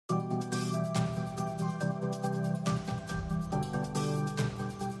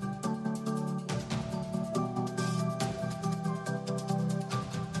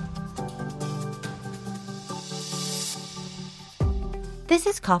This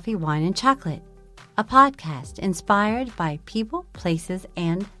is Coffee, Wine, and Chocolate, a podcast inspired by people, places,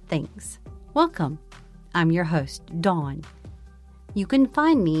 and things. Welcome. I'm your host, Dawn. You can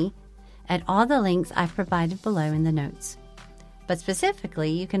find me at all the links I've provided below in the notes. But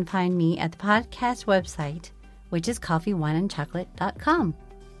specifically, you can find me at the podcast website, which is coffeewineandchocolate.com.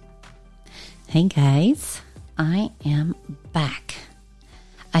 Hey guys, I am back.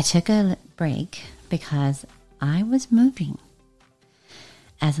 I took a break because I was moving.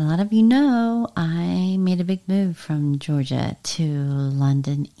 As a lot of you know, I made a big move from Georgia to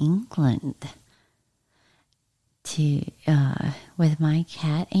London, England, with my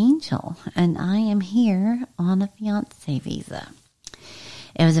cat Angel, and I am here on a fiance visa.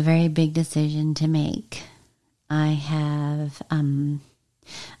 It was a very big decision to make. I have,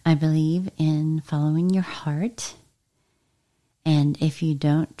 I believe in following your heart, and if you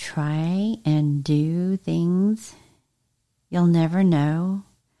don't try and do things, you'll never know,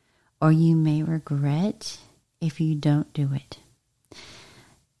 or you may regret if you don't do it.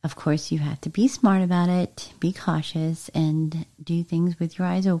 Of course, you have to be smart about it, be cautious, and do things with your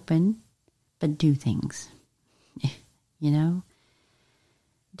eyes open, but do things. You know?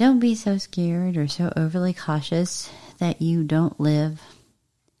 Don't be so scared or so overly cautious that you don't live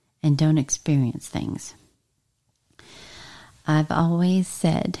and don't experience things. I've always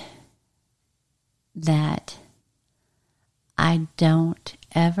said that I don't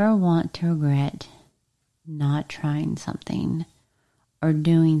ever want to regret not trying something or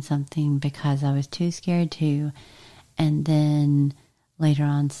doing something because I was too scared to, and then later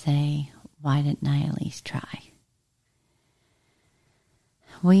on say, why didn't I at least try?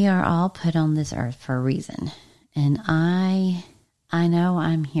 We are all put on this earth for a reason, and I know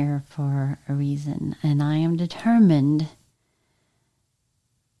I'm here for a reason, and I am determined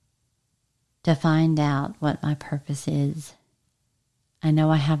to find out what my purpose is. I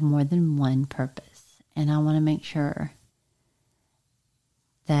know I have more than one purpose, and I want to make sure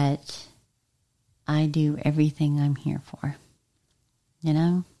that I do everything I'm here for, you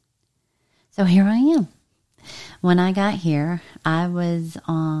know? So here I am. When I got here, I was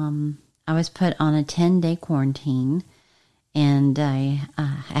put on a 10-day quarantine, and I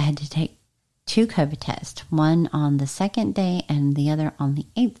had to take 2 COVID tests, one on the 2nd day and the other on the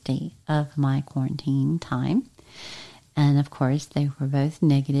 8th day of my quarantine time. And of course, they were both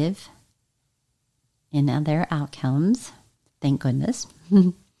negative in their outcomes. Thank goodness.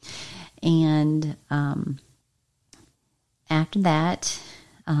 And after that,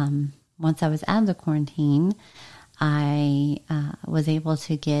 once I was out of the quarantine, I was able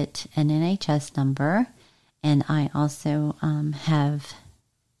to get an NHS number. And I also have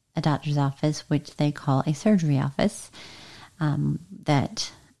a doctor's office, which they call a surgery office,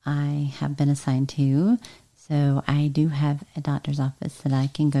 that I have been assigned to. So I do have a doctor's office that I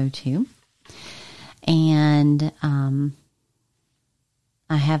can go to. And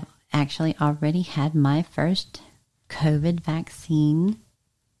I have actually already had my first COVID vaccine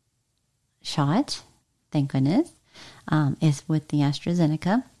shot. Thank goodness. It's with the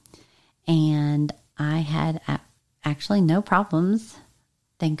AstraZeneca. And I had actually no problems.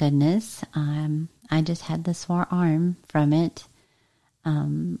 Thank goodness. I just had the sore arm from it.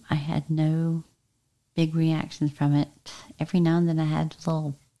 I had no big reactions from it. Every now and then I had a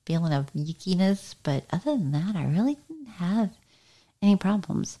little feeling of yuckiness, but other than that, I really didn't have any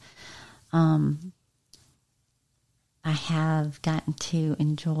problems. I have gotten to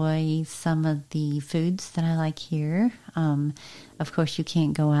enjoy some of the foods that I like here. Of course, you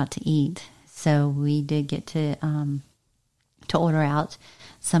can't go out to eat, so we did get to order out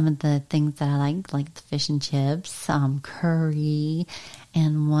some of the things that I like the fish and chips, curry,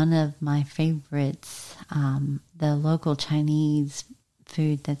 and one of my favorites, the local Chinese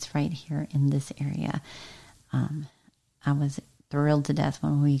food that's right here in this area. I was thrilled to death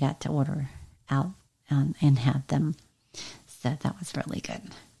when we got to order out and have them. So that was really good.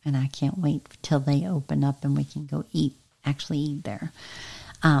 And I can't wait till they open up and we can go actually eat there.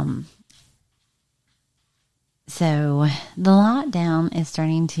 So the lockdown is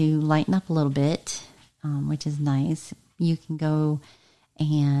starting to lighten up a little bit, which is nice. You can go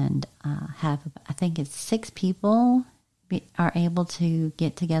and have, I think it's 6 people are able to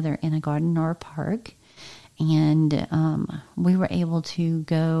get together in a garden or a park. And we were able to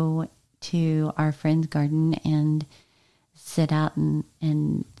go to our friend's garden and sit out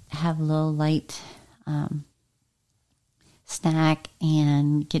and have a little light snack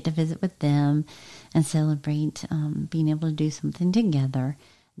and get to visit with them and celebrate being able to do something together.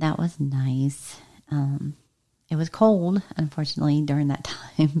 That was nice. It was cold, unfortunately, during that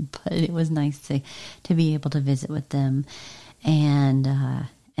time, but it was nice to be able to visit with them. And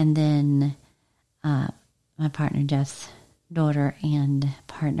And then my partner Jeff's daughter and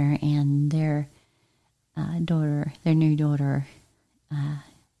partner and their new daughter,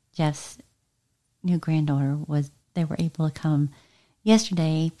 Jeff's new granddaughter, they were able to come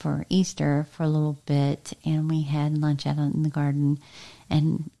yesterday for Easter for a little bit, and we had lunch out in the garden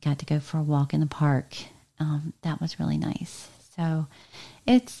and got to go for a walk in the park. That was really nice. So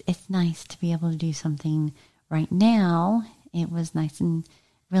it's nice to be able to do something right now. It was nice and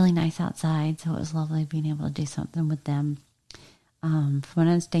really nice outside, so it was lovely being able to do something with them. From what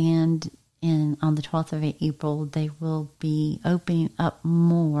I understand, on the 12th of April, they will be opening up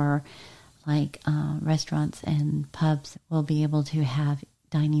more, like restaurants and pubs will be able to have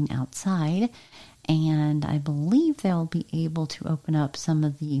dining outside, and I believe they'll be able to open up some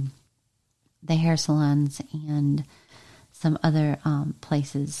of the hair salons and some other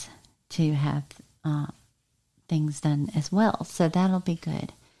places to have things done as well. So that'll be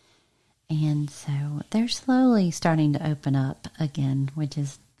good. And so they're slowly starting to open up again, which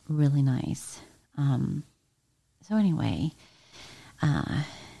is really nice. So anyway,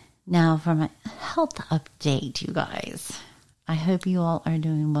 now for my health update, you guys. I hope you all are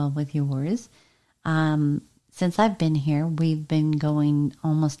doing well with yours. Since I've been here, we've been going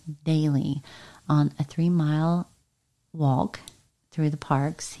almost daily on a 3-mile walk through the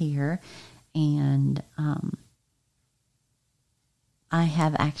parks here. And I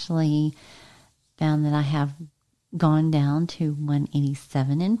have actually found that I have gone down to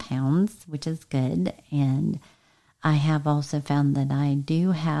 187 in pounds, which is good. And I have also found that I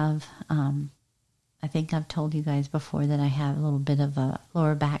do have, I think I've told you guys before that I have a little bit of a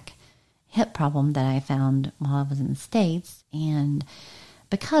lower back hip problem that I found while I was in the States. And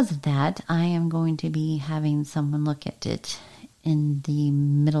because of that, I am going to be having someone look at it in the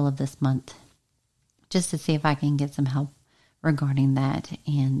middle of this month, just to see if I can get some help regarding that.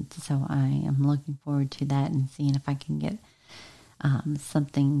 And so I am looking forward to that and seeing if I can get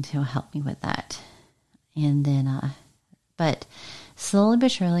something to help me with that. And then, but slowly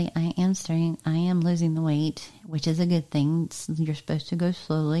but surely, I am losing the weight, which is a good thing. You're supposed to go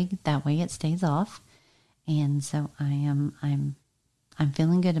slowly, that way it stays off. And so I'm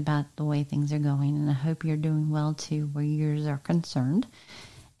feeling good about the way things are going, and I hope you're doing well too, where yours are concerned.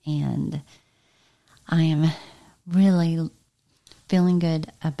 And I am really feeling good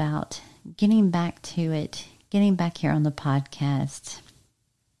about getting back to it, getting back here on the podcast,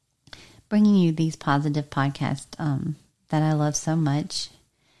 bringing you these positive podcasts that I love so much.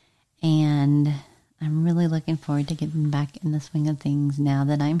 And I'm really looking forward to getting back in the swing of things now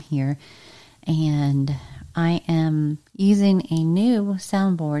that I'm here. And I am using a new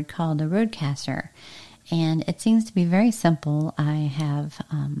soundboard called a Rodecaster, and it seems to be very simple. I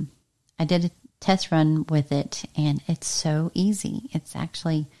did a test run with it, and it's so easy. It's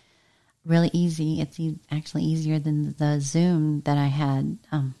actually really easy. It's actually easier than the Zoom that I had,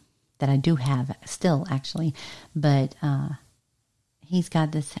 that I do have still actually, but he's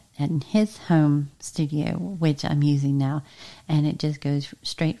got this in his home studio, which I'm using now, and it just goes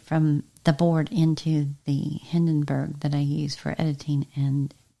straight from the board into the Hindenburg that I use for editing,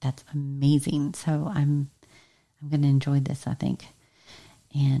 and that's amazing. So I'm going to enjoy this, I think.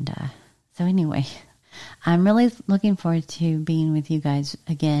 And so anyway, I'm really looking forward to being with you guys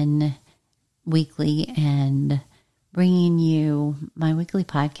again weekly and bringing you my weekly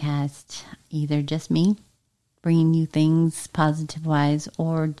podcast, either just me bringing you things positive wise,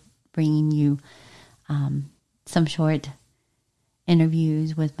 or bringing you some short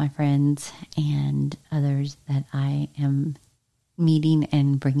interviews with my friends and others that I am meeting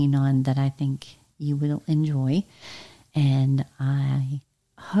and bringing on that I think you will enjoy. And I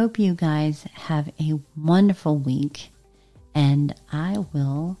hope you guys have a wonderful week, and I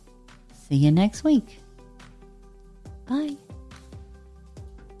will see you next week. Bye.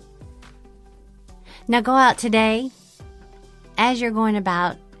 Now go out today as you're going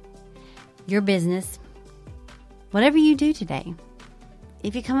about your business, whatever you do today.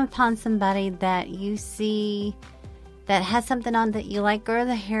 If you come upon somebody that you see that has something on that you like, or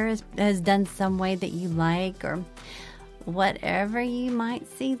the hair has done some way that you like, or whatever you might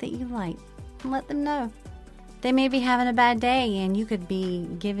see that you like, let them know. They may be having a bad day, and you could be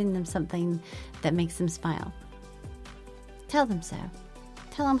giving them something that makes them smile. Tell them so.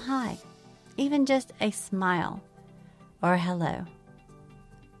 Tell them hi. Even just a smile or a hello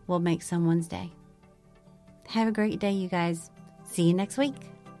will make someone's day. Have a great day, you guys. See you next week.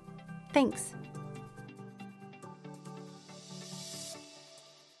 Thanks.